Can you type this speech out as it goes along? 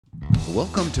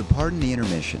Welcome to Pardon the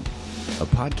Intermission, a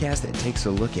podcast that takes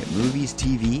a look at movies,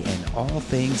 TV, and all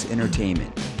things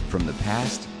entertainment from the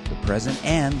past, the present,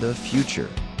 and the future.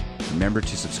 Remember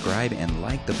to subscribe and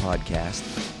like the podcast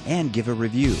and give a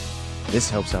review. This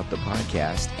helps out the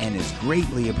podcast and is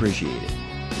greatly appreciated.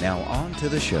 Now on to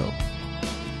the show.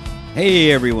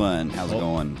 Hey everyone, how's it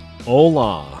going?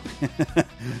 Hola.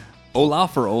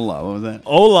 Olaf or Ola? What was that?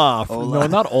 Olaf. Ola. No,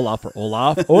 not Olaf or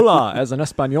Olaf. Hola as in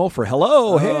Espanol for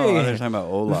hello. Hey. They're talking about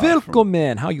Olaf. Welcome,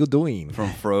 how you doing?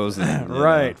 From Frozen.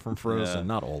 Right, from Frozen,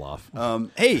 not Olaf.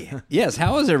 Hey, yes,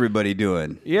 how is everybody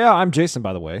doing? Yeah, I'm Jason,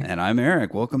 by the way. And I'm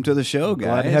Eric. Welcome to the show, guys.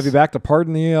 Glad to have you back to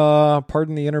Pardon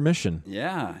the Intermission.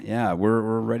 Yeah,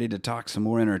 we're ready to talk some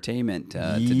more entertainment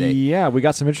today. Yeah, we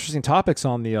got some interesting topics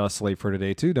on the slate for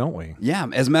today too, don't we? Yeah,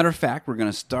 as a matter of fact, we're going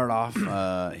to start off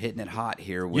hitting it hot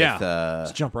here with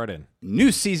let's jump right in.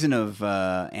 New season of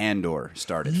Andor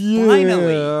started.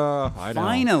 Yeah,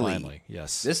 Finally.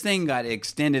 Yes. This thing got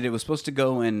extended. It was supposed to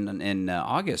go in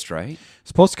August, right?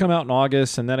 Supposed to come out in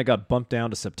August, and then it got bumped down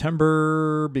to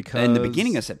September because... In the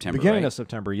beginning of September, Beginning right? of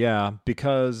September, yeah,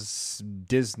 because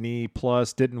Disney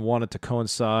Plus didn't want it to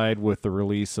coincide with the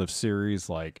release of series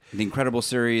like... The incredible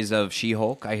series of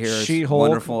She-Hulk, I hear She-Hulk. is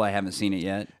wonderful. I haven't seen it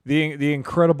yet. The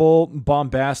incredible,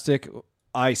 bombastic...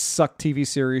 I suck TV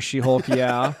series She-Hulk,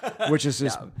 which is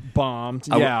just bombed.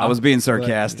 I was being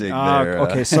sarcastic there.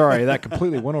 Okay, sorry, that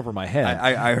completely went over my head.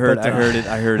 I heard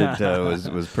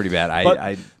it was pretty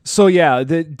bad. So yeah,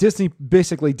 Disney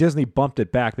bumped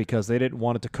it back because they didn't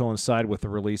want it to coincide with the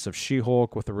release of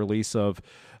She-Hulk, with the release of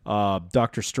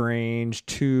Doctor Strange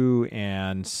 2,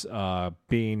 and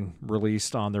being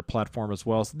released on their platform as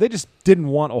well. So they just didn't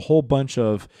want a whole bunch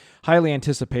of highly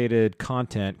anticipated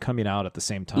content coming out at the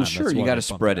same time. Well, sure, you got to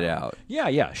spread it out.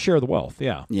 Yeah, share the wealth.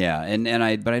 Yeah,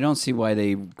 but I don't see why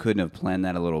they couldn't have planned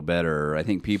that a little better. I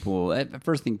think people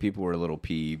were a little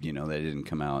peeved, that it didn't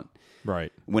come out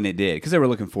right when it did, because they were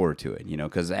looking forward to it,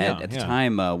 because at the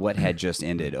time, what had just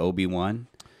ended, Obi-Wan,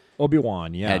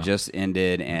 had just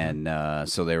ended, and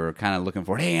so they were kind of looking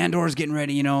for, hey, Andor's getting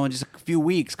ready, in just a few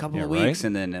weeks, couple of weeks,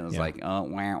 and then it was like, oh,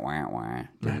 wah,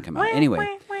 didn't come out.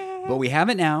 Anyway, but we have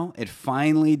it now. It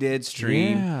finally did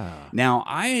stream. Yeah. Now,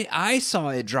 I saw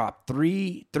it drop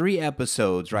three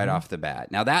episodes right off the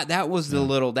bat. Now, that was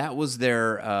that was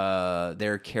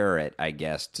their carrot, I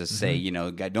guess, to say,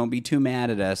 don't be too mad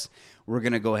at us. We're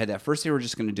going to go ahead. At first, they were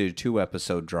just going to do a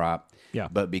 2-episode drop. Yeah.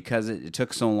 But because it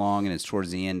took so long and it's towards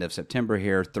the end of September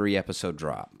here, 3-episode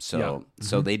drop. So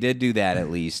they did do that at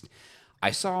least.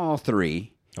 I saw all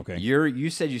 3. Okay. You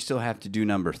said you still have to do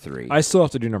number 3. I still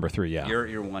have to do number 3, yeah.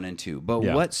 You're 1 and 2. But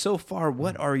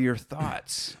what are your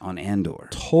thoughts on Andor?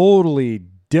 Totally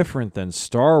different than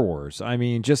Star Wars. I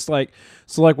mean, just like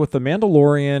with The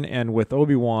Mandalorian and with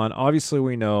Obi-Wan, obviously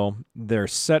we know they're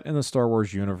set in the Star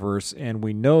Wars universe, and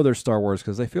we know they're Star Wars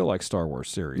because they feel like Star Wars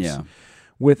series. Yeah.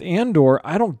 With Andor,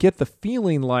 I don't get the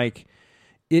feeling like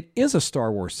it is a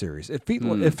Star Wars series. It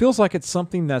feels like it's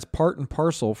something that's part and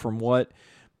parcel from what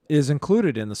is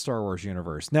included in the Star Wars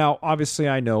universe. Now, obviously,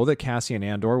 I know that Cassian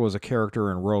Andor was a character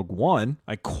in Rogue One,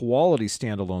 a quality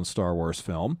standalone Star Wars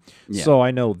film. Yeah. So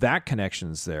I know that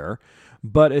connection's there.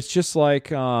 But it's just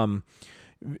like in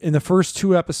the first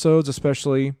 2 episodes,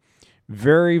 especially,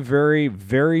 very, very,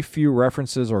 very few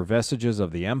references or vestiges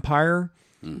of the Empire.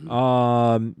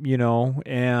 Mm-hmm.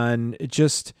 And it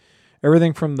just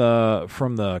everything from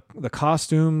the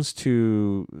costumes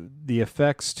to the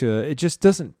effects to it just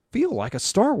doesn't feel like a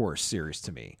Star Wars series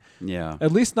to me. Yeah.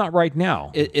 At least not right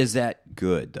now. Is that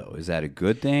good, though? Is that a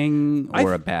good thing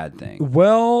or a bad thing?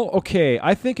 Well, okay.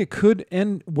 I think it could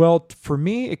end... Well, for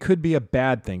me, it could be a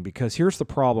bad thing because here's the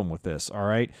problem with this, all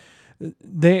right?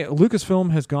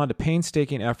 Lucasfilm has gone to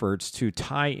painstaking efforts to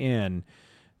tie in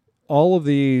all of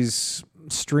these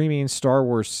streaming Star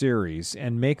Wars series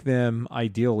and make them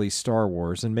ideally Star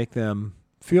Wars and make them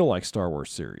feel like Star Wars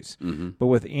series. Mm-hmm. But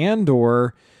with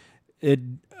Andor...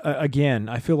 Again,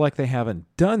 I feel like they haven't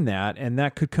done that, and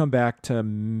that could come back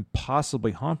to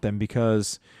possibly haunt them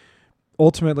because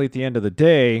ultimately, at the end of the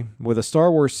day, with a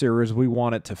Star Wars series, we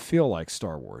want it to feel like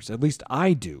Star Wars. At least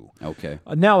I do. Okay.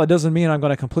 Now, it doesn't mean I'm going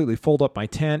to completely fold up my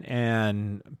tent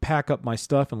and pack up my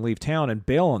stuff and leave town and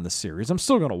bail on the series. I'm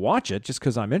still going to watch it just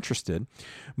because I'm interested.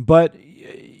 But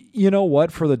you know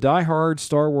what? For the diehard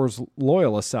Star Wars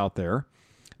loyalists out there,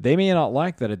 they may not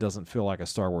like that it doesn't feel like a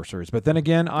Star Wars series. But then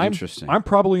again, I'm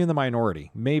probably in the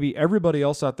minority. Maybe everybody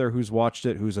else out there who's watched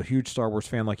it, who's a huge Star Wars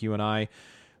fan like you and I,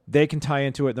 they can tie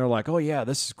into it and they're like, oh yeah,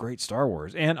 this is great Star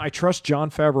Wars. And I trust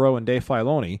Jon Favreau and Dave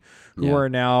Filoni, who are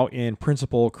now in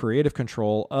principal creative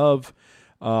control of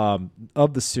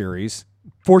the series,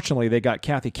 fortunately, they got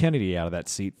Kathy Kennedy out of that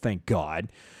seat. Thank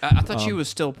God. I thought she was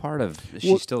still part of.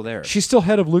 She's still there. She's still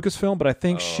head of Lucasfilm, but I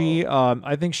think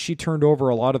she turned over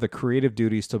a lot of the creative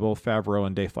duties to both Favreau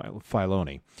and Dave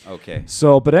Filoni. Okay.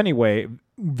 So, but anyway,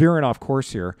 veering off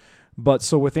course here. But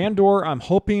so with Andor, I'm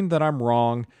hoping that I'm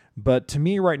wrong. But to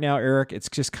me right now, Eric, it's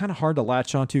just kind of hard to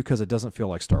latch onto because it doesn't feel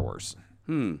like Star Wars.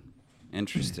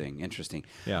 Interesting.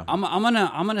 Yeah. I'm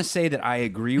gonna say that I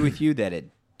agree with you that it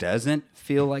doesn't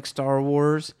feel like Star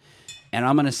Wars, and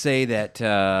I'm gonna say that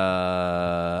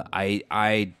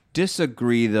I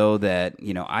disagree though that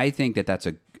I think that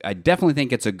I definitely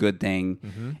think it's a good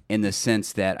thing in the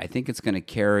sense that I think it's going to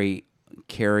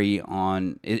carry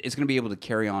on. It's going to be able to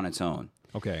carry on its own.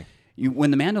 Okay.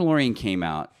 When The Mandalorian came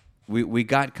out, we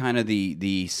got kind of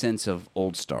the sense of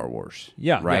old Star Wars.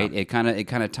 Yeah. Right. Yeah. It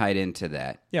kind of tied into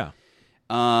that. Yeah.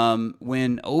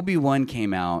 When Obi-Wan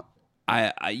came out,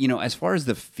 I as far as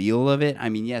the feel of it, I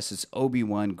mean, yes, it's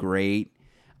Obi-Wan, great.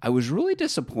 I was really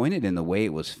disappointed in the way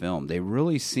it was filmed. They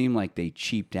really seemed like they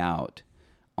cheaped out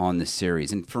on the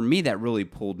series, and for me, that really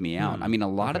pulled me out. I mean, a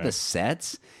lot of the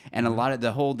sets and a lot of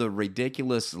the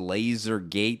ridiculous laser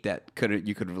gate that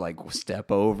you could like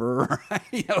step over.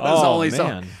 It was only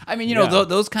man. so. I mean, Yeah.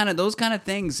 those kind of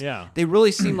things. Yeah. They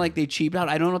really seemed like they cheaped out.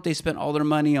 I don't know if they spent all their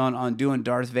money on doing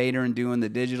Darth Vader and doing the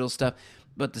digital stuff,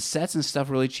 but the sets and stuff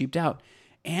really cheaped out.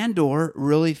 Andor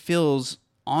really feels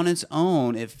on its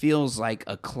own. It feels like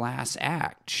a class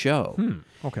act show.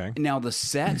 Okay. Now the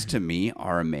sets to me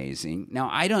are amazing. Now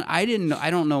I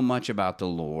don't know much about the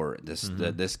lore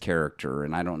this character,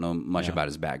 and I don't know much about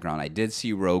his background. I did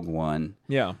see Rogue One.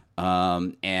 Yeah.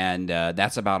 And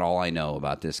that's about all I know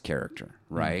about this character,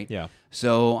 right? Yeah.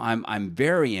 So I'm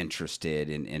very interested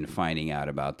in finding out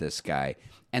about this guy,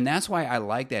 and that's why I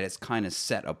like that it's kind of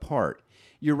set apart.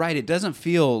 You're right. It doesn't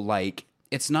feel like.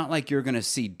 It's not like you're going to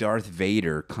see Darth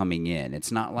Vader coming in.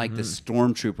 It's not like the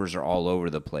stormtroopers are all over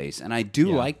the place. And I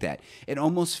do like that. It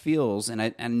almost feels,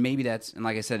 and maybe that's, and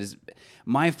like I said, is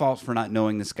my fault for not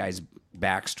knowing this guy's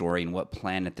backstory and what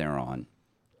planet they're on.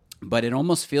 But it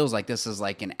almost feels like this is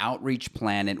like an outreach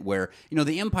planet where,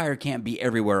 the Empire can't be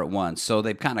everywhere at once. So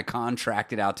they've kind of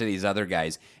contracted out to these other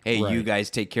guys. Hey, Right. you guys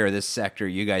take care of this sector.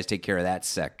 You guys take care of that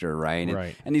sector, right?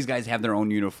 Right. And these guys have their own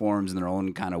uniforms and their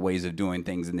own kind of ways of doing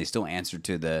things, and they still answer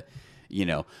to the,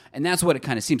 and that's what it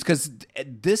kind of seems. Because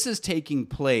this is taking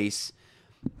place,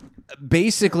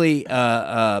 basically,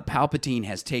 Palpatine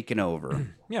has taken over.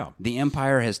 Yeah. The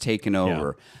Empire has taken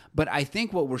over. But I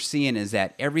think what we're seeing is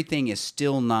that everything is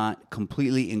still not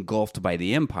completely engulfed by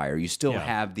the Empire. You still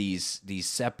have these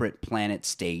separate planet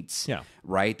states,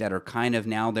 right, that are kind of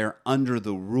now they're under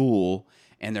the rule,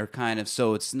 and they're kind of,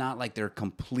 so it's not like they're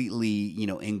completely,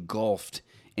 engulfed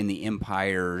in the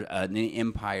Empire, the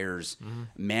Empire's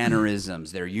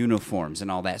mannerisms, their uniforms, and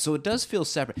all that. So it does feel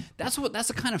separate. That's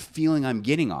the kind of feeling I'm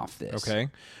getting off this. Okay.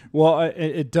 Well,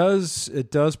 it does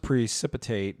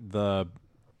precipitate the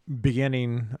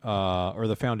beginning or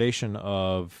the foundation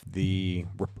of the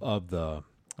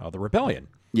rebellion.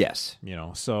 Yes.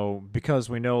 So because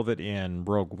we know that in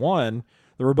Rogue One,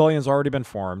 the rebellion's already been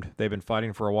formed. They've been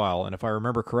fighting for a while, and if I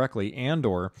remember correctly,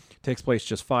 Andor takes place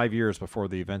just 5 years before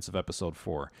the events of Episode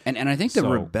 4. And I think the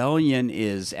rebellion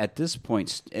is, at this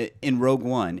point, in Rogue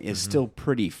One, is still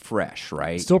pretty fresh,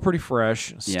 right? Still pretty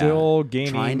fresh. Still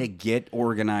gaining... Trying to get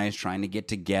organized, trying to get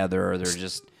together. They're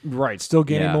just... Right. Still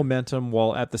gaining momentum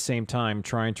while at the same time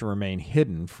trying to remain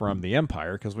hidden from the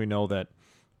Empire, because we know that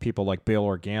people like Bail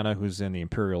Organa, who's in the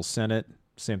Imperial Senate...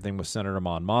 Same thing with Senator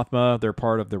Mon Mothma. They're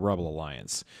part of the Rebel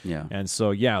Alliance. Yeah. And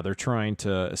so, they're trying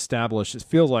to establish, it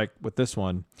feels like with this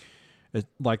one,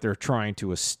 like they're trying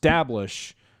to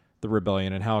establish the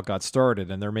rebellion and how it got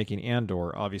started. And they're making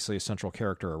Andor, obviously, a central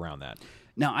character around that.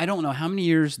 Now, I don't know how many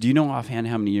years, do you know offhand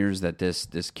how many years that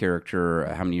this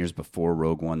character, how many years before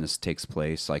Rogue One this takes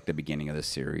place, like the beginning of the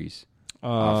series?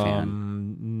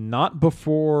 Not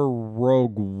before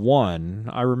Rogue One.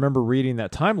 I remember reading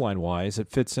that timeline-wise, it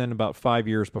fits in about 5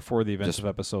 years before the events of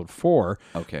Episode 4.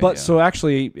 Okay. But so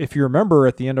actually, if you remember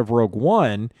at the end of Rogue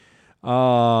One,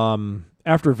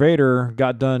 after Vader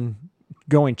got done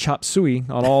going chop suey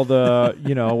on all the,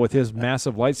 with his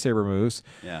massive lightsaber moves,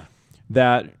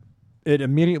 that it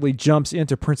immediately jumps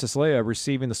into Princess Leia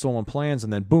receiving the stolen plans,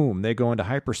 and then boom, they go into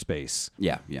hyperspace.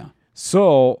 Yeah.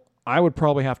 So I would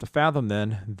probably have to fathom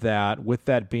then that with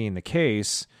that being the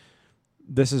case,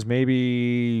 this is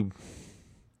maybe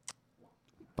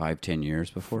 5-10 years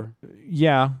before.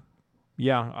 Yeah,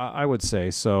 I would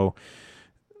say so.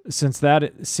 Since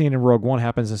that scene in Rogue One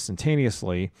happens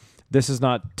instantaneously, this is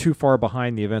not too far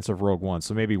behind the events of Rogue One.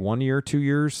 So maybe 1 year, 2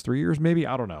 years, 3 years, maybe.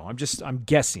 I don't know. I'm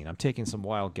guessing. I'm taking some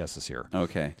wild guesses here.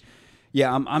 Okay.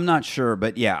 Yeah, I'm not sure,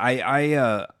 but yeah,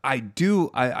 I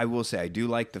will say I do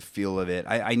like the feel of it.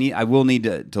 I will need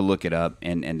to look it up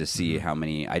and to see how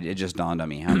many. It just dawned on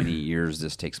me how many years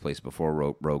this takes place before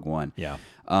Rogue One. Yeah.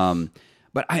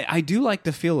 But I do like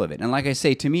the feel of it, and like I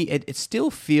say, to me, it still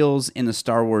feels in the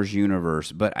Star Wars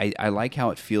universe, but I like how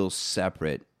it feels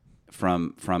separate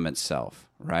from itself.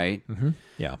 Right? Mm-hmm.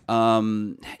 Yeah.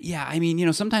 Yeah, I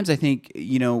mean, sometimes I think,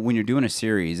 when you're doing a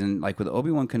series, and like with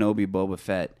Obi-Wan Kenobi, Boba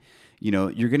Fett,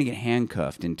 you're going to get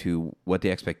handcuffed into what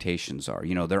the expectations are.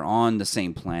 They're on the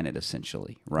same planet,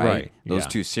 essentially, right? Those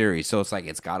two series. So it's like,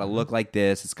 it's got to look like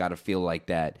this. It's got to feel like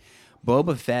that.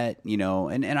 Boba Fett,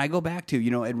 and I go back to,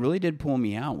 it really did pull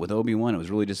me out with Obi-Wan. It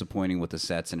was really disappointing with the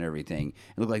sets and everything.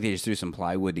 It looked like they just threw some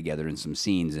plywood together in some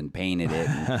scenes and painted it.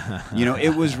 And,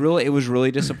 it was really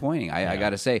disappointing. I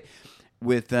got to say.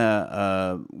 With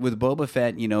Boba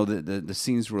Fett, the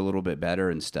scenes were a little bit better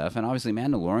and stuff, and obviously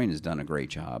Mandalorian has done a great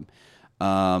job.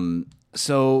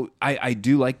 So I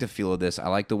do like the feel of this. I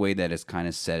like the way that it's kind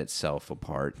of set itself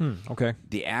apart. Okay.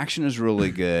 The action is really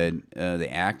good.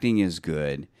 The acting is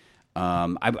good.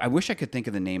 I wish I could think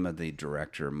of the name of the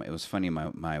director. It was funny.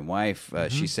 My wife,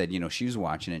 she said, she was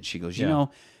watching it. And she goes,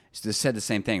 she said the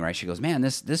same thing, right? She goes, man,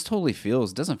 this totally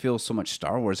doesn't feel so much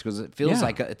Star Wars because it feels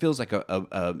like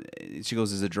she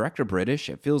goes, is the director British?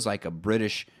 It feels like a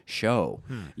British show,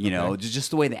 just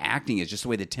the way the acting is, just the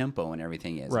way the tempo and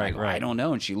everything is. Right, I don't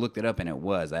know. And she looked it up and it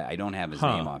was. I don't have his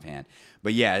name offhand,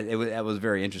 but yeah, that was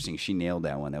very interesting. She nailed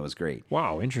that one. That was great.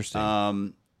 Wow, interesting.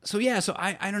 So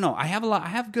I don't know. I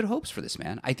have good hopes for this,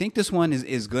 man. I think this one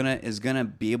is gonna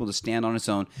be able to stand on its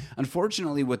own.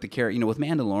 Unfortunately, with the character, with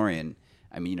Mandalorian,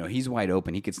 I mean, he's wide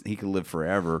open. He could live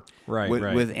forever. Right.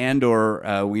 With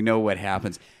Andor, we know what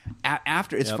happens.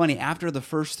 It's funny. After the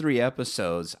first 3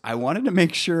 episodes, I wanted to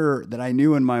make sure that I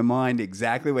knew in my mind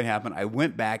exactly what happened. I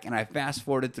went back and I fast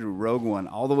forwarded through Rogue One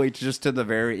all the way just to the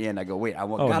very end. I go, wait,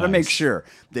 gotta make sure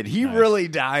that he really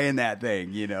die in that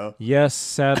thing. Yes,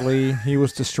 sadly, he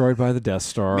was destroyed by the Death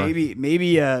Star. Maybe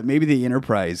the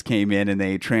Enterprise came in and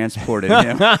they transported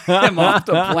him off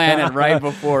the planet right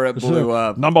before it blew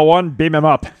up. Number 1, beam him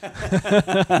up.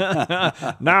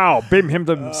 Now, beam him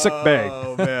to sick bay.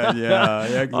 Oh man, yeah.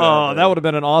 Exactly. Oh, that would have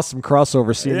been an awesome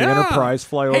crossover. Seeing the Enterprise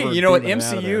fly over. Hey, what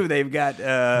MCU they've got?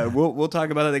 We'll talk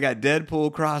about it. They got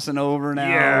Deadpool crossing over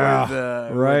now with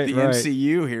the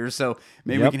MCU here. So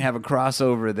maybe we can have a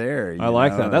crossover there. I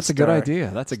like that. That's a good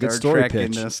idea. That's a good story Trek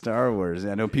pitch. Into Star Wars.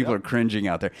 I know people are cringing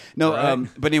out there. No,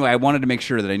 but anyway, I wanted to make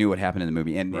sure that I knew what happened in the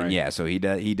movie, and yeah, so he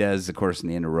does, of course, in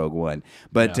the end of Rogue One.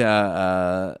 But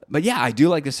yeah, I do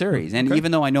like the series, and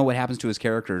even though I know what happens to his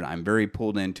character, I'm very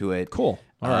pulled into it. Cool.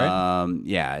 All right.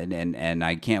 Yeah, and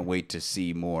I can't wait to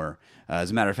see more.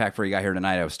 As a matter of fact, before you got here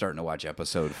tonight, I was starting to watch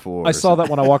episode 4. I saw that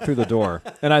when I walked through the door.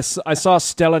 And I saw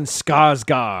Stellan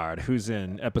Skarsgård, who's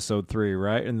in episode 3,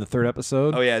 right? In the 3rd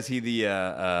episode. Oh, yeah. Is he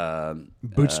the...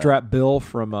 Bootstrap Bill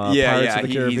from Pirates of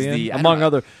the Caribbean? He's among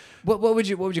other... What would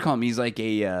you call him? He's like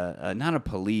a not a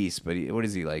police, but what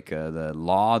is he like? The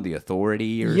law, the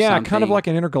authority, or something? Kind of like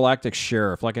an intergalactic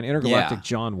sheriff, like an intergalactic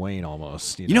John Wayne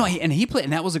almost. And he played,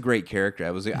 and that was a great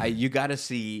character. You got to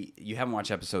see. You haven't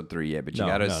watched episode 3 yet, but you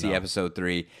got to see episode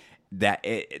 3.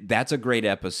 That's a great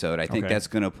episode. I think that's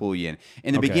going to pull you in.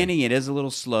 In the beginning, it is a little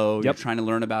slow. You're trying to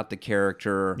learn about the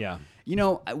character. Yeah.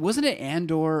 Wasn't it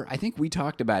Andor? I think we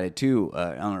talked about it too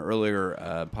on an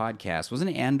earlier podcast. Wasn't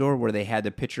it Andor where they had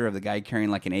the picture of the guy carrying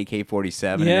like an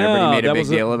AK-47 and everybody made a big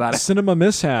deal about it? Cinema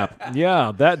mishap.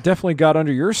 Yeah, that definitely got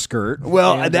under your skirt.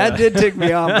 Well, that did tick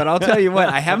me off, but I'll tell you what,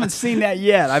 I haven't seen that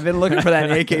yet. I've been looking for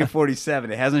that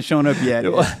AK-47. It hasn't shown up yet.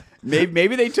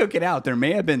 Maybe they took it out. There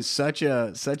may have been such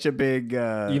a big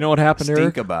you know what happened, stink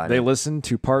Eric? about they it. listened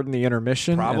to Pardon the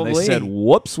Intermission, Probably. and they said,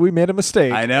 "Whoops, we made a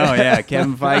mistake." I know. Yeah,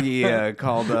 Kevin Feige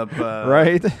called up.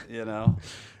 Right.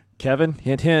 Kevin,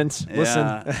 hint, hint.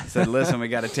 Listen, said, "Listen, we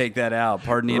got to take that out."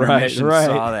 Pardon the Intermission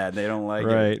saw that. They don't like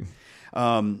it.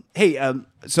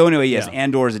 So anyway, yes,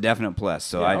 Andor is a definite plus.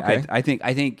 So I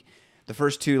think. The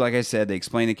first 2, like I said, they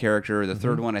explain the character. The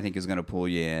third one, I think, is going to pull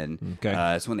you in.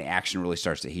 Okay. It's when the action really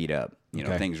starts to heat up.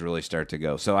 Things really start to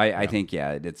go. So I think,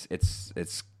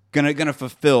 it's gonna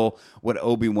fulfill what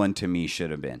Obi-Wan to me should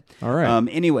have been. All right.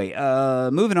 Anyway,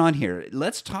 moving on here.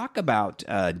 Let's talk about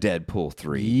Deadpool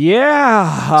 3.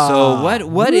 Yeah. So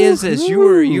what is this?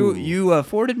 You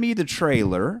forwarded me the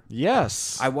trailer.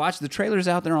 Yes. I watched the trailers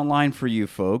out there online for you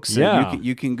folks. So yeah.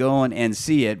 You can go and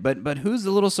see it. But who's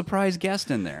the little surprise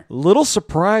guest in there? Little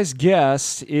surprise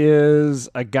guest is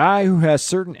a guy who has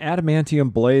certain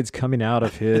adamantium blades coming out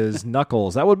of his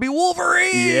knuckles. That would be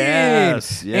Wolverine.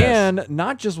 Yes. And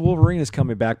not just Wolverine is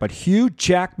coming back, but Hugh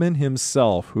Jackman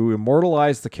himself, who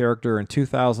immortalized the character in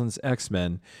 2000's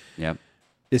X-Men, Yep.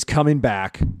 is coming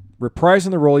back,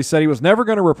 reprising the role he said he was never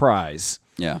going to reprise.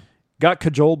 Yeah. Got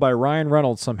cajoled by Ryan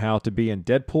Reynolds somehow to be in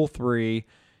Deadpool 3.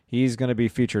 He's going to be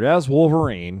featured as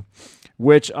Wolverine,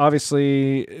 which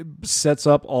obviously sets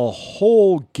up a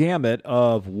whole gamut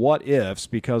of what ifs,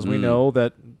 because we know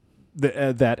that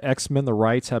that X-Men, the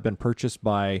rights have been purchased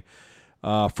by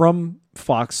from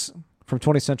Fox, from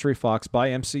 20th Century Fox by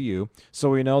MCU. So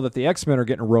we know that the X-Men are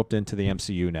getting roped into the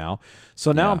MCU now.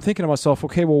 So now I'm thinking to myself,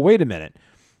 okay, well, wait a minute.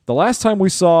 The last time we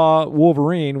saw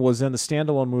Wolverine was in the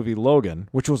standalone movie Logan,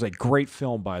 which was a great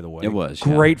film, by the way. It was.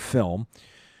 Great film.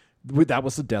 That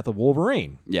was the death of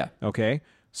Wolverine. Yeah. Okay.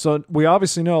 So we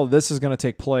obviously know this is going to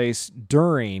take place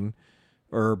during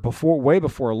or before, way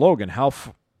before Logan. How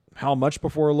much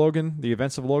before Logan? The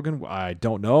events of Logan? I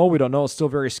don't know. We don't know. It's still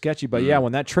very sketchy. But yeah,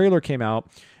 when that trailer came out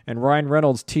and Ryan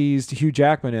Reynolds teased Hugh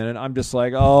Jackman in it, I'm just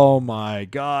like, oh my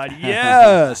God,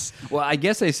 yes. Well, I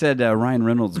guess they said Ryan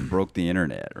Reynolds broke the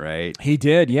internet, right? He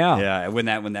did, yeah. Yeah, when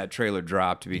that trailer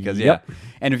dropped, because Yep.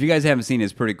 and if you guys haven't seen it,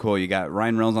 it's pretty cool. You got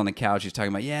Ryan Reynolds on the couch. He's talking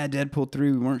about Deadpool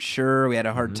 3. We weren't sure. We had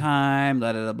a hard time.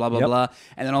 Blah blah blah blah Yep. blah.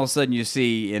 And then all of a sudden, you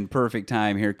see in perfect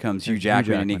time, here comes Hugh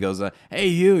Jackman, and he goes, "Hey,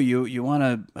 you want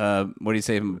to what do you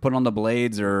say? Put on the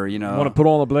blades, or Want to put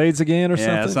on the blades again or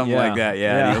yeah, something? like that.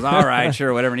 Yeah." And he goes, "All right,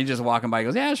 sure, whatever." And he's just walking by. He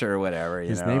goes, "Yeah, sure, whatever."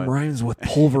 His name rhymes with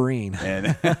Pulverine.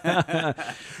 And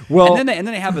Well, and then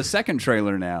they have a second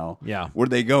trailer now. Yeah. Where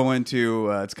they go into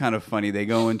it's kind of funny. They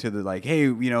go into the like,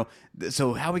 hey,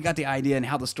 so how we got the idea and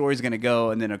how the story's going to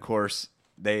go, and then of course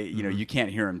they, you can't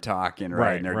hear them talking,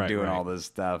 right? And they're doing all this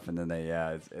stuff, and then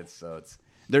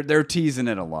they're teasing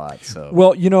it a lot. So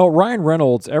well, Ryan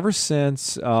Reynolds, ever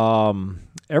since the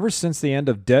end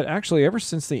of ever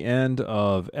since the end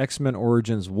of X-Men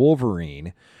Origins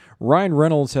Wolverine, Ryan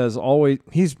Reynolds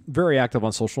he's very active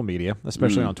on social media,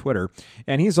 especially on Twitter,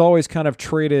 and he's always kind of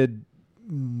traded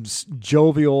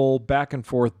jovial back and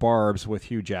forth barbs with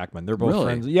Hugh Jackman. They're both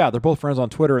friends. Yeah, they're both friends on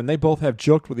Twitter, and they both have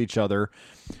joked with each other,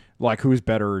 like who's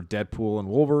better, Deadpool and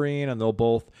Wolverine, and they'll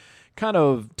both kind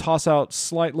of toss out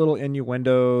slight little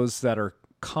innuendos that are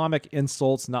comic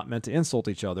insults not meant to insult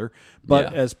each other.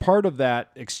 But as part of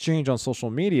that exchange on social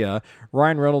media,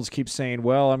 Ryan Reynolds keeps saying,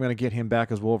 well, I'm going to get him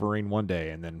back as Wolverine one day.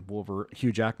 And then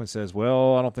Hugh Jackman says,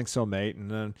 well, I don't think so, mate.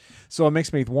 And then so it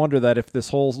makes me wonder that if this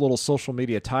whole little social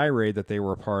media tirade that they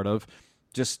were a part of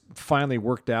just finally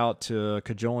worked out to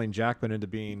cajoling Jackman into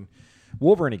being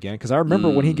Wolverine again, because I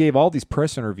remember when he gave all these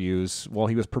press interviews while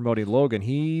he was promoting Logan,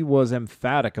 he was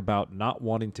emphatic about not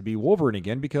wanting to be Wolverine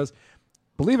again because,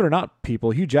 believe it or not,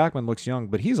 people, Hugh Jackman looks young,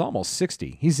 but he's almost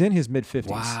 60. He's in his mid-50s.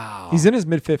 Wow. He's in his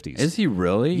mid-50s. Is he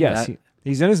really? Yes,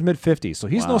 he's in his mid-50s, so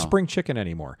he's no spring chicken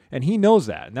anymore, and he knows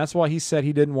that, and that's why he said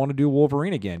he didn't want to do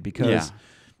Wolverine again, because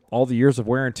all the years of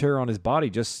wear and tear on his body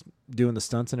just doing the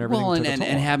stunts and everything. Well, and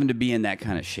having to be in that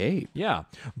kind of shape. Yeah,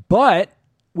 but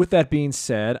with that being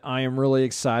said, I am really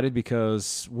excited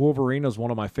because Wolverine is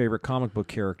one of my favorite comic book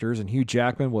characters, and Hugh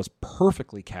Jackman was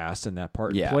perfectly cast in that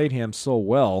part and played him so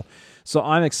well. So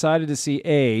I'm excited to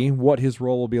see, what his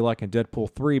role will be like in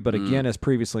Deadpool 3, but again, as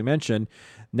previously mentioned,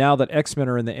 now that X-Men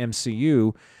are in the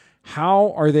MCU,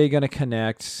 how are they going to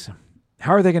connect?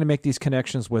 How are they going to make these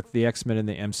connections with the X-Men in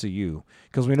the MCU?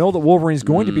 Because we know that Wolverine is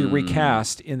going to be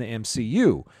recast in the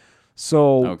MCU.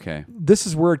 So this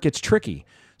is where it gets tricky.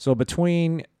 So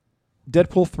between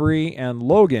Deadpool 3 and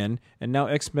Logan, and now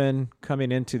X-Men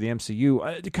coming into the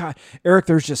MCU, God, Eric,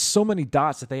 there's just so many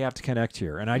dots that they have to connect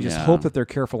here, and I just hope that they're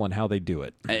careful in how they do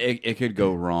it. It could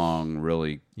go wrong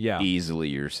really easily,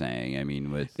 you're saying. I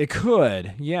mean, it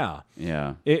could,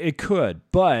 it could,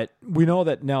 but we know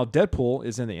that now Deadpool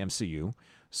is in the MCU,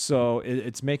 so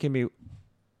it's making me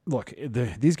look.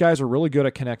 These guys are really good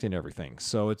at connecting everything,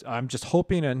 so I'm just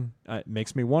hoping, and it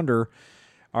makes me wonder.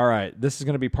 All right, this is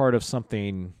going to be part of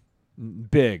something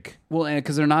big. Well, and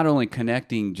because they're not only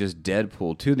connecting just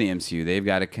Deadpool to the MCU, they've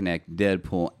got to connect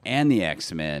Deadpool and the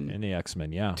X-Men.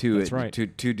 That's right. To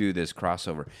do this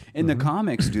crossover. In the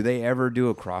comics, do they ever do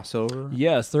a crossover?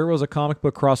 Yes, there was a comic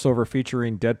book crossover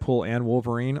featuring Deadpool and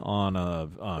Wolverine on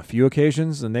a few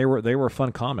occasions, and they were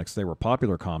fun comics. They were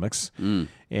popular comics.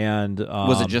 And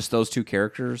was it just those two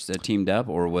characters that teamed up,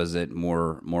 or was it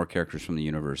more characters from the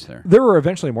universe there? There were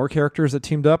eventually more characters that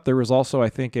teamed up. There was also, I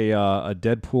think, a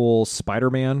Deadpool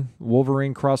Spider-Man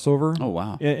Wolverine crossover. Oh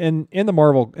wow! In the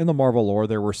Marvel lore,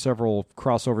 there were several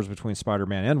crossovers between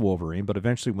Spider-Man and Wolverine, but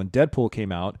eventually, when Deadpool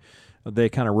came out, they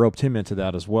kind of roped him into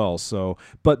that as well. So,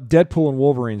 but Deadpool and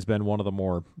Wolverine's been one of the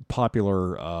more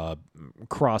popular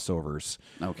crossovers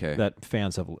that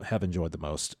fans have enjoyed the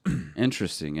most.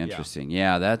 Interesting.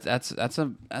 Yeah,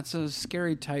 that's a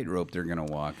scary tightrope they're gonna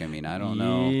walk. I mean, I don't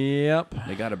know. Yep.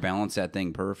 They got to balance that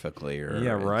thing perfectly, or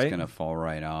right. it's gonna fall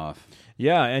right off.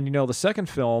 Yeah, and the second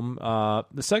film I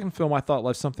thought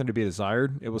left something to be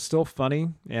desired. It was still funny,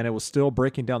 and it was still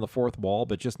breaking down the fourth wall,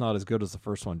 but just not as good as the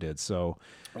first one did. So,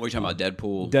 what are you talking about,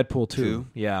 Deadpool? Deadpool 2?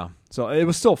 Yeah. So it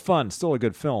was still fun, still a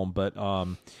good film, but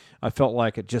I felt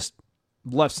like it just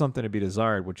left something to be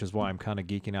desired, which is why I'm kind of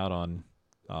geeking out on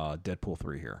Deadpool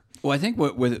 3 here. Well, I think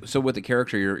with the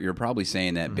character, you're probably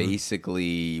saying that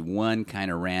basically one kind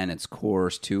of ran its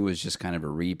course, two was just kind of a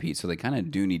repeat. So they kind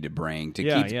of do need to keep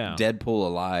Deadpool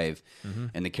alive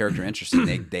and the character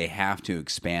interesting. They have to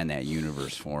expand that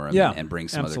universe for him and bring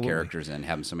some other characters in,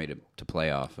 have somebody to play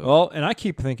off of. Well, and I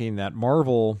keep thinking that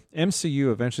Marvel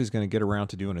MCU eventually is going to get around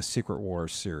to doing a Secret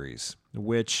Wars series,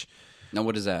 which. Now,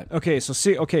 what is that? Okay, so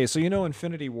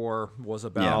Infinity War was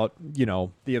about,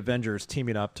 the Avengers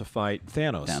teaming up to fight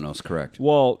Thanos. Thanos, correct.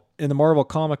 Well, in the Marvel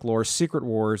comic lore, Secret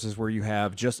Wars is where you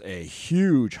have just a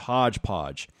huge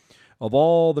hodgepodge of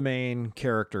all the main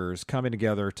characters coming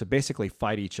together to basically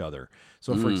fight each other.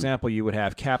 So, for example, you would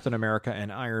have Captain America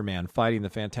and Iron Man fighting the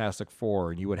Fantastic Four,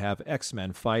 and you would have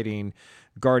X-Men fighting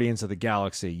Guardians of the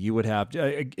Galaxy. You would have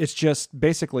it's just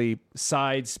basically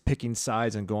picking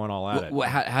sides and going all at it.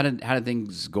 How did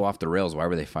things go off the rails? Why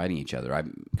were they fighting each other?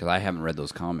 Because I haven't read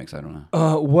those comics. I don't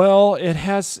know. Well,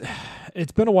 it's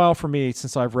been a while for me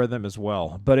since I've read them as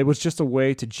well, but it was just a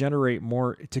way to generate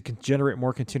more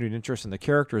continued interest in the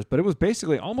characters. But it was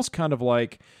basically almost kind of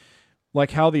like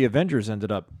how the Avengers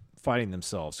ended up fighting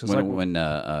themselves. When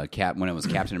it was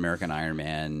Captain America and Iron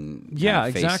Man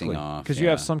exactly. off. Because you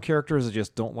have some characters that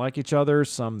just don't like each other,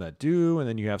 some that do, and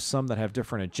then you have some that have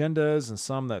different agendas, and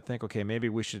some that think, okay,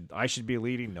 maybe I should be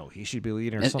leading, no, he should be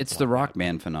leading, or something. It's the rock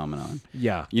band phenomenon.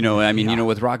 Yeah.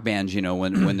 With rock bands,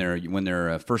 when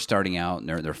they're first starting out and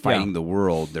they're fighting the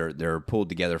world, they're pulled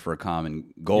together for a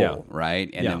common goal,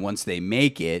 right? And then once they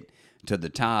make it to the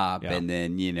top, and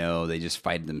then they just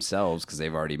fight themselves because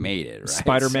they've already made it.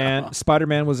 Right?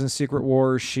 Spider-Man was in Secret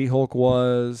Wars. She-Hulk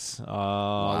was.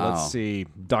 Let's see,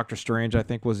 Doctor Strange I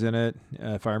think was in it,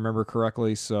 if I remember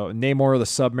correctly. So Namor the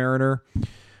Submariner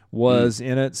was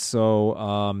in it. So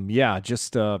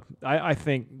I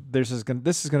think this is going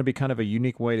to be kind of a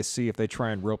unique way to see if they try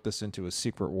and rope this into a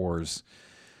Secret Wars.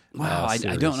 Wow, I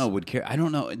don't know. I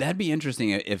don't know. That'd be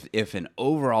interesting if an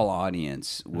overall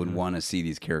audience would want to see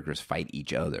these characters fight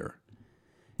each other.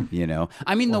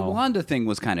 I mean, the Wanda thing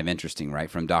was kind of interesting, right?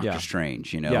 From Doctor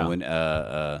Strange, when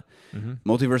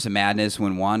Multiverse of Madness,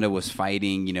 when Wanda was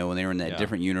fighting, when they were in that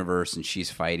different universe and she's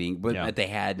fighting, but they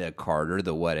had Carter,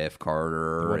 the What If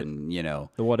Carter, and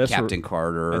the What Ifs Captain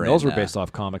Carter, and those were based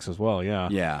off comics as well.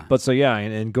 Yeah. But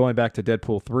and going back to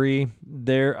Deadpool 3,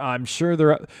 I'm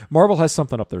sure Marvel has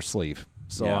something up their sleeve.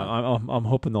 So I'm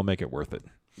hoping they'll make it worth it.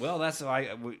 Well, that's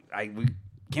why we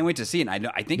can't wait to see it.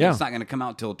 I think it's not going to come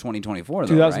out till 2024,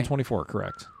 though, 2024, right?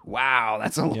 Correct. Wow,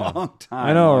 that's a long time.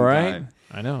 I know, right? Time.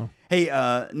 I know. Hey,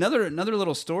 another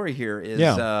little story here is,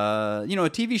 a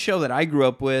TV show that I grew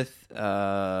up with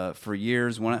for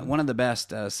years, one of the best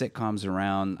sitcoms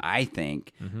around, I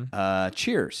think,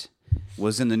 Cheers,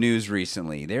 was in the news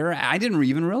recently. I didn't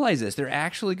even realize this. They're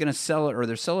actually going to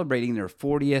they're celebrating their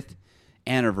 40th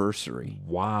anniversary.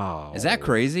 Wow. Is that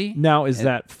crazy? Now, is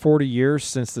that 40 years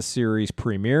since the series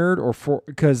premiered, or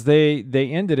because they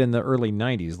ended in the early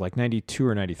 90s, like 92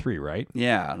 or 93, right?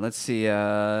 Yeah, let's see.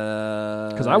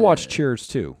 Because I watched Cheers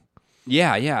too.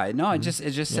 Yeah. No, it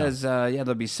just says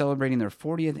they'll be celebrating their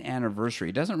 40th anniversary.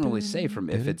 It doesn't really say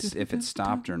if it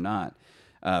stopped or not,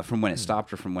 from when it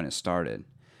stopped or from when it started.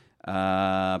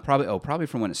 Probably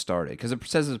from when it started, because it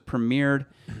says it premiered.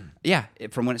 Yeah,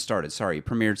 from when it started. Sorry,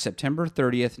 premiered September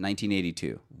 30th,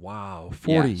 1982. Wow,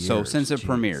 40 years. So since it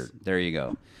premiered, there you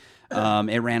go.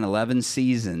 It ran 11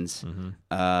 seasons,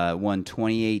 won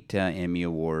 28 Emmy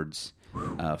Awards,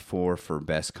 4 for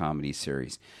Best Comedy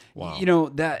Series. Wow.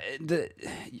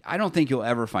 I don't think you'll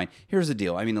ever find. Here's the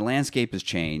deal. I mean, the landscape has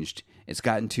changed. It's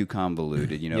gotten too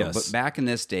convoluted, Yes. But back in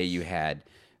this day, you had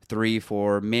 3,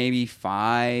 4, maybe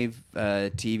 5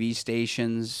 TV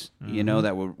stations,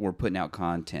 that were putting out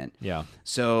content. Yeah.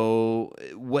 So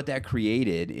what that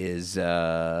created is,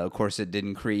 of course, it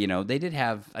didn't create. They did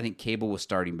have. I think cable was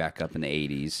starting back up in the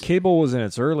 80s. Cable was in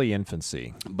its early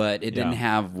infancy, but it didn't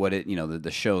have what it,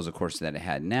 the shows, of course, that it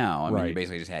had now. I mean, you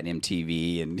basically just had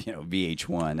MTV and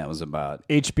VH1. That was about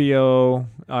HBO.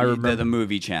 I remember the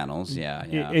movie channels.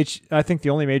 Yeah. I think the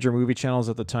only major movie channels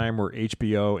at the time were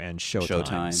HBO and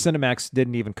Showtime. Cinemax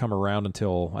didn't even come around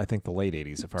until I think the late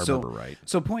 80s, if I remember right.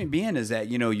 So point being is that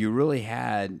you really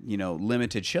had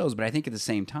limited shows, but I think at the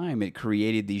same time it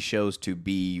created these shows to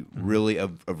be really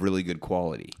of really good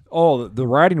quality. Oh, the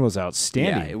writing was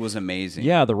outstanding. Yeah, it was amazing.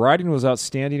 Yeah, the writing was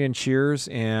outstanding in Cheers,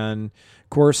 and of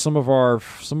course some of our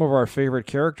favorite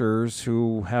characters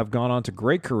who have gone on to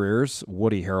great careers.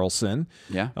 Woody Harrelson.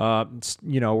 Yeah.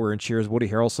 We're in Cheers. Woody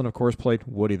Harrelson, of course, played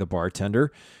Woody the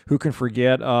bartender. Who can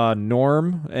forget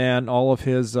Norm and all of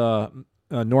his Norm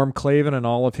Clavin and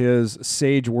all of his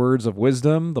sage words of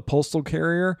wisdom, the postal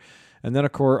carrier. And then,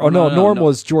 of course, Norm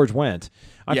was George Wendt.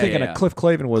 I'm thinking of Cliff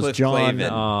Clavin was John.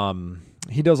 Clavin.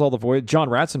 He does all the voice. John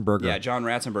Ratzenberger. Yeah, John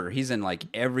Ratzenberger. He's in like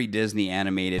every Disney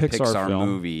animated Pixar film.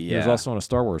 movie. Yeah. He was also in a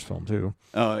Star Wars film too.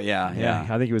 Oh yeah.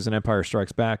 I think he was in Empire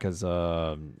Strikes Back as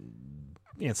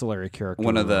ancillary character,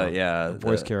 one of the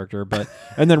voice character. But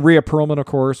and then Rhea Perlman, of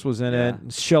course, was in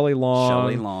it. Shelley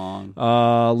Long,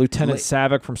 Lieutenant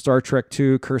Savick from Star Trek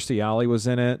II. Kirstie Alley was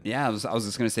in it. Yeah, I was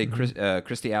just going to say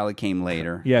Kirstie Alley came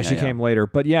later. Yeah, she came later.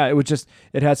 But yeah,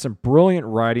 it had some brilliant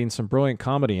writing, some brilliant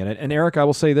comedy in it. And Eric, I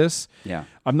will say this. Yeah.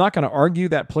 I'm not going to argue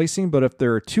that placing, but if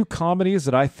there are 2 comedies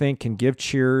that I think can give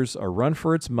Cheers a run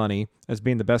for its money as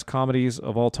being the best comedies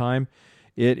of all time,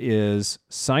 it is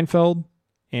Seinfeld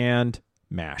and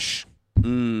MASH.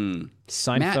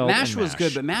 Seinfeld. MASH was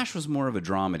good, but MASH was more of a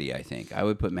dramedy. I think I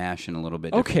would put MASH in a little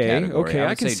bit different category. Okay,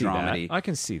 I can say see dramedy. that. I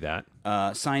can see that.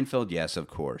 Seinfeld, yes, of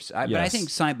course. But I think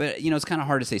it's kind of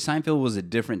hard to say. Seinfeld was a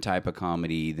different type of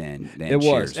comedy than it Cheers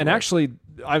was. And actually,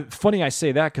 funny I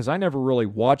say that because I never really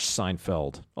watched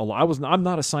Seinfeld. I'm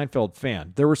not a Seinfeld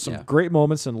fan. There were some great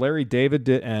moments, and Larry David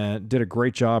did a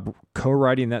great job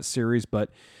co-writing that series, but.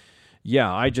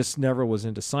 Yeah, I just never was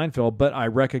into Seinfeld, but I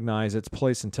recognize its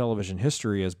place in television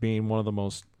history as being one of the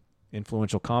most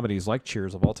influential comedies like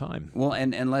Cheers of all time. Well,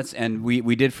 and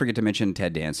we did forget to mention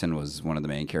Ted Danson was one of the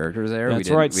main characters there.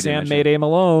 That's right. Sam Mayday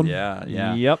Malone.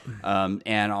 Yeah. Yep.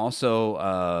 And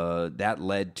also that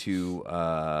led to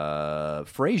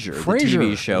Frasier, the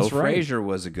TV show. That's right. Frasier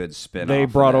was a good spin-off. They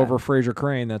brought over Frasier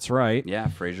Crane. That's right. Yeah,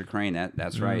 Frasier Crane.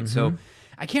 That's right. So.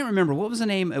 I can't remember. What was the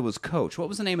name? It was Coach. What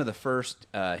was the name of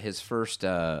his first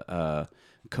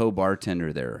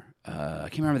co-bartender there? I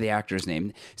can't remember the actor's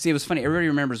name. See, it was funny. Everybody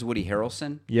remembers Woody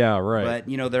Harrelson. Yeah, right. But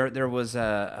there was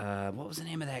what was the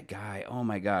name of that guy? Oh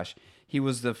my gosh, he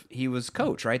was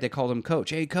Coach, right? They called him Coach.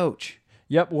 Hey, Coach.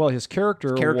 Yep. Well, his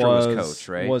character was Coach,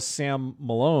 right? Was Sam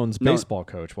Malone's baseball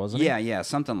coach, wasn't he? Yeah,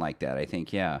 something like that. I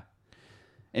think. Yeah.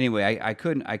 Anyway, I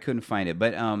couldn't find it,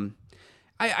 but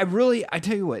I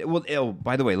tell you what. Well,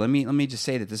 by the way, let me just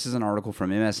say that this is an article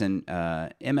from MSN.com.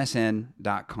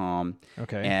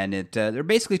 Okay. And they're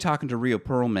basically talking to Rhea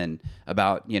Perlman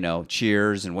about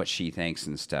Cheers and what she thinks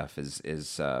and stuff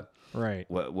is right.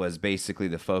 What was basically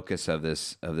the focus of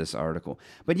this article.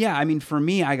 But yeah, I mean, for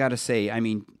me, I got to say, I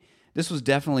mean, this was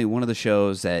definitely one of the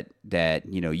shows that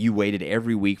you waited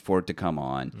every week for it to come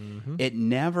on. Mm-hmm. It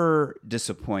never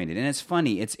disappointed, and it's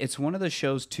funny. It's one of the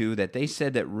shows too that they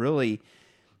said that really.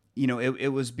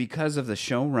 It was because of the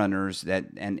showrunners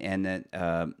that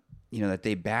that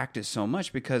they backed it so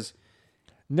much because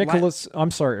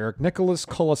I'm sorry, Eric. Nicholas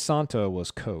Colasanto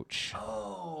was Coach.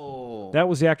 Oh, that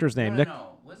was the actor's name.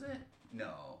 No, was it?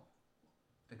 No.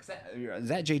 Is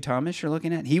that Jay Thomas you're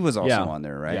looking at? He was also on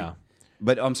there, right? Yeah.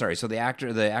 But I'm sorry. So the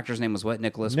actor's name was what?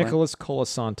 Nicholas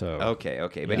Colasanto.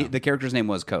 Okay. But the character's name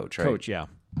was Coach, right? Coach. Yeah.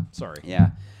 Sorry. Yeah.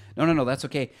 No, that's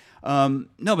okay. No,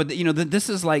 but this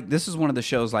is one of the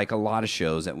shows, like a lot of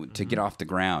shows that to get off the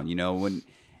ground. When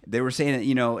they were saying that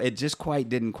it just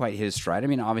didn't quite hit its stride. I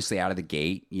mean, obviously out of the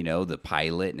gate, the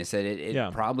pilot, and they said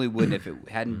it probably wouldn't if it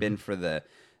hadn't been for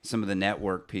some of the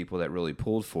network people that really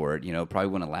pulled for it. Probably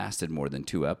wouldn't have lasted more than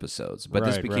 2 episodes. But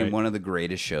this became one of the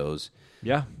greatest shows.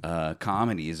 Yeah,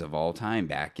 comedies of all time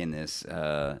back in this,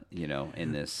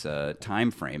 in this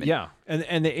time frame.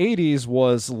 And the 80s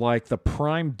was like the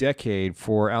prime decade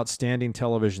for outstanding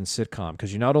television sitcom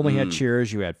because you not only had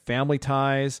Cheers, you had Family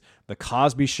Ties, The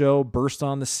Cosby Show burst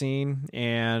on the scene,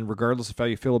 and regardless of how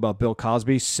you feel about Bill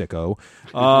Cosby, sicko,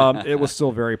 it was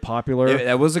still very popular.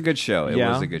 That was a good show. It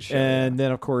was a good show. And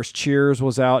then, of course, course, Cheers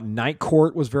was out. Night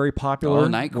Court was very popular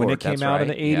Night when Court, it came that's out in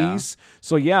right, the 80s.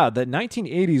 So, the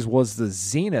 1980s was the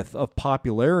zenith of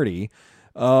popularity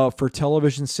for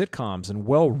television sitcoms and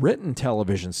well-written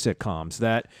television sitcoms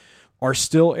that are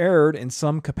still aired in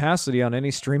some capacity on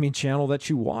any streaming channel that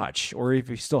you watch. Or if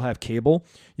you still have cable,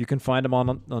 you can find them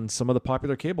on some of the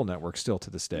popular cable networks still to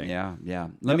this day. Yeah.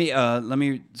 Let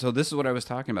me. So this is what I was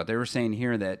talking about. They were saying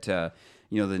here that the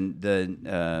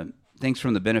thanks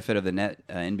from the benefit of the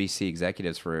NBC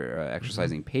executives for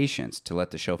exercising patience to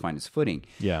let the show find its footing.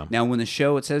 Yeah. Now, when the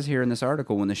show, it says here in this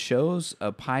article, when the show's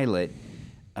pilot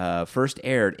first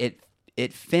aired,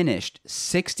 it finished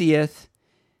 60th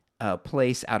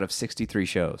place out of 63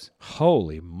 shows.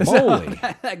 Holy moly!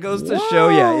 That goes to show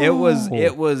you, it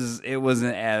was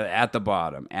at the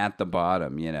bottom.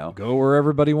 You know, go where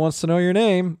everybody wants to know your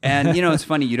name. And it's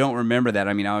funny, you don't remember that.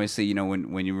 I mean, obviously,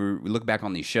 when you look back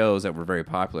on these shows that were very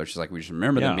popular, it's just like we just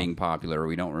remember them being popular.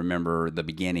 We don't remember the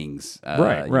beginnings,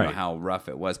 right? You know, how rough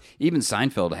it was. Even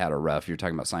Seinfeld had a rough. You were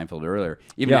talking about Seinfeld earlier.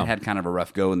 Even it had kind of a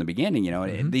rough go in the beginning. You know,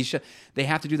 and these they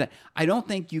have to do that. I don't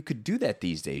think you could do that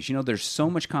these days. You know, there's so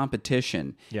much competition,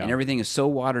 and everything is so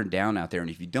watered down out there. And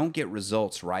if you don't get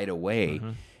results right away,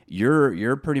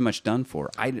 you're pretty much done for.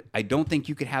 I don't think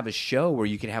you could have a show where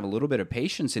you could have a little bit of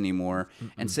patience anymore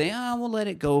and say, we'll let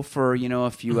it go for a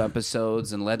few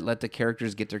episodes and let the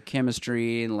characters get their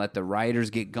chemistry and let the writers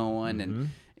get going. And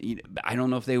I don't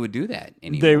know if they would do that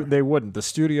anymore. They wouldn't. The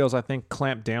studios, I think,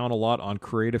 clamp down a lot on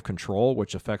creative control,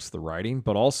 which affects the writing.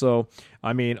 But also,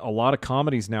 I mean, a lot of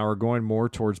comedies now are going more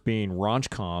towards being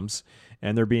raunch-coms,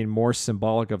 and they're being more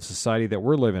symbolic of society that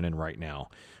we're living in right now,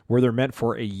 where they're meant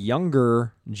for a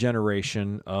younger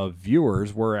generation of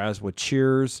viewers, whereas with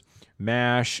Cheers,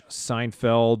 MASH,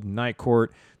 Seinfeld, Night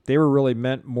Court, they were really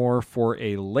meant more for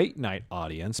a late-night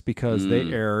audience because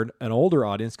they aired an older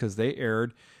audience because they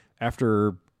aired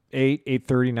after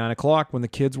 8:30, 9 o'clock when the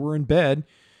kids were in bed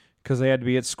because they had to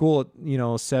be at school at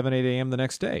 7, 8 a.m. the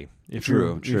next day. If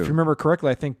you remember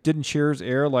correctly, I think didn't Cheers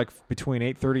air like between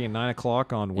 8:30 and 9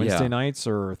 o'clock on Wednesday nights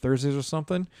or Thursdays or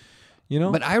something?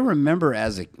 But I remember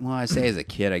as a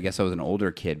kid, I guess I was an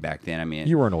older kid back then. I mean,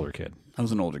 you were an older kid. I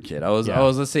was an older kid. I was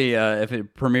let's say if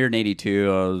it premiered in 82,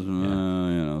 I was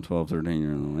 12, 13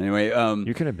 years old. Anyway,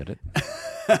 you can admit it.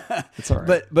 It's all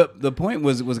right. But the point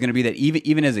was going to be that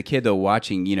even as a kid though,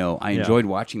 watching, I enjoyed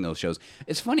watching those shows.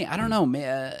 It's funny, I don't know,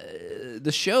 man,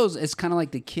 the shows, it's kind of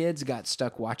like the kids got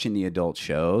stuck watching the adult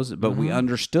shows, but we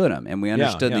understood them and we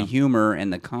understood the humor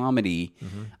and the comedy.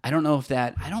 I don't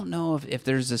know if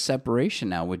there's a separation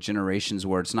now with generations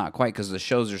where it's not quite, because the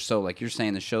shows are so, like you're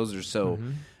saying, the shows are so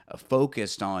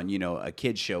focused on, a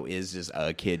kid show is just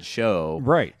a kid show,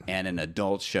 right? And an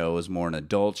adult show is more an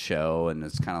adult show, and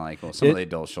it's kind of like, well, some of the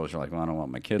adult shows are like, well, I don't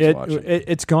want my kids watching.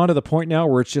 It's gone to the point now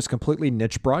where it's just completely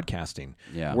niche broadcasting.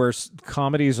 Yeah, where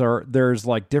comedies there's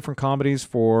like different comedies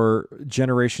for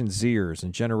Generation Zers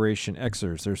and Generation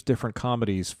Xers. There's different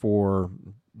comedies for,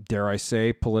 dare I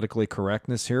say, politically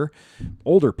correctness here,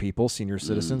 older people, senior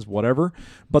citizens, whatever.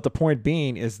 But the point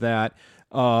being is that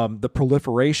the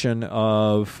proliferation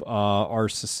of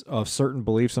certain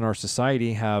beliefs in our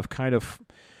society have kind of,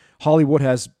 Hollywood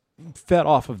has fed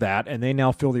off of that, and they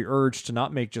now feel the urge to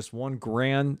not make just one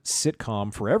grand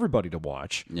sitcom for everybody to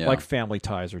watch, like Family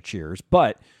Ties or Cheers,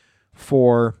 but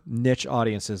for niche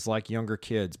audiences like younger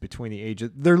kids between the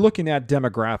ages. They're looking at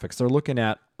demographics. They're looking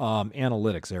at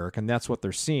analytics, Eric, and that's what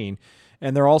they're seeing.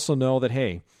 And they also know that,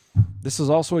 hey, this is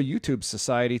also a YouTube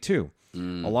society too. A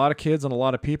lot of kids and a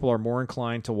lot of people are more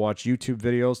inclined to watch YouTube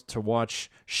videos, to watch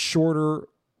shorter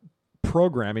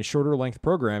length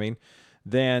programming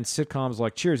than sitcoms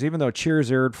like Cheers, even though Cheers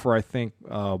aired for, I think,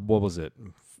 what was it?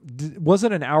 Was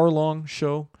it an hour-long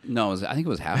show? No, I think it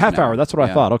was half hour. That's what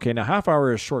I thought. Okay, now half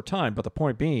hour is a short time, but the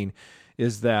point being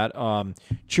is that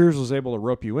Cheers was able to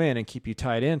rope you in and keep you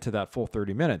tied into that full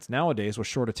 30 minutes. Nowadays, with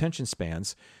short attention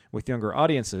spans, with younger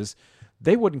audiences,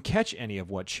 they wouldn't catch any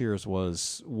of what Cheers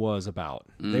was about.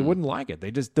 They wouldn't like it.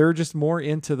 They're just more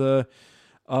into the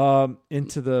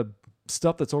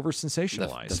stuff that's over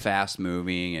sensationalized, the fast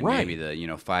moving, and maybe the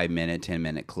 5-minute,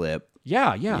 10-minute clip.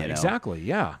 Yeah, exactly.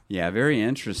 Yeah, very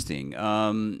interesting.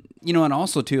 And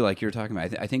also too, like you were talking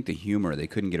about, I think the humor, they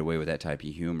couldn't get away with that type of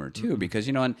humor too, because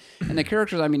and the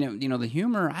characters. I mean, the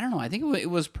humor. I don't know. I think it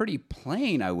was pretty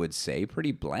plain. I would say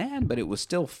pretty bland, but it was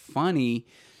still funny.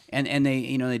 And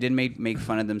they they did make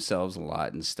fun of themselves a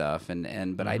lot and stuff,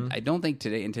 but I don't think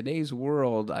in today's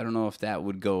world, I don't know if that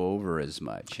would go over as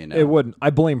much. It wouldn't.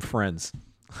 I blame Friends.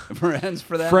 Friends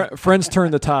for that? Friends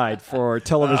turned the tide for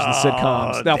television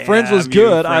sitcoms. Now, damn Friends was you,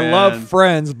 good. I love Friends.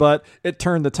 Friends, but it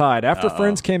turned the tide. After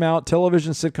Friends came out,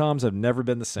 television sitcoms have never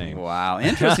been the same. Wow,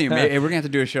 interesting. Maybe we're gonna have to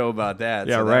do a show about that.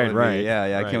 Yeah, So that right, would right. Be, yeah,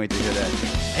 I right. can't wait to hear that.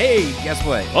 Hey, guess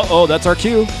what? Uh-oh, that's our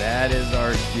cue. That is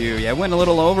our cue. Yeah, it went a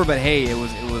little over, but hey, it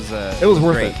was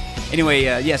worth great. it. Anyway,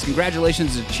 yes,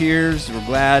 congratulations and cheers. We're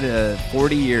glad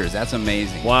 40 years. That's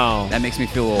amazing. Wow. That makes me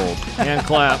feel old. Hand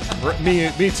clap.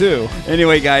 Me too.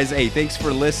 Anyway, guys, hey, thanks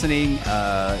for listening.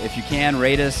 If you can,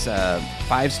 rate us.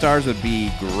 5 stars would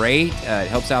be great. It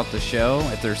helps out the show.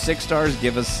 If there's 6 stars,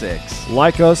 give us 6.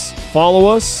 Like us, follow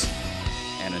us.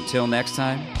 And until next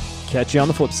time, Catch you on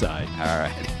the flip side. all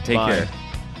right, take Bye. care.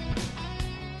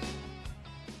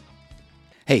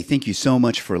 Hey, thank you so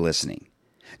much for listening.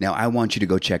 Now, I want you to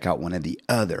go check out one of the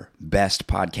other best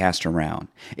podcasts around.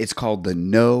 It's called the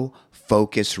No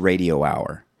Focus Radio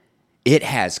Hour. It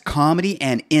has comedy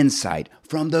and insight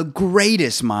from the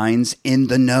greatest minds in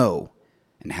the know.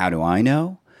 And how do I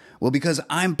know? Well, because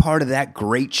I'm part of that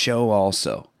great show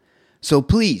also. So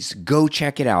please go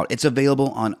check it out. It's available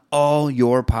on all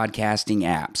your podcasting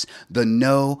apps. The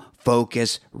No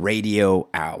Focus Radio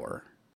Hour.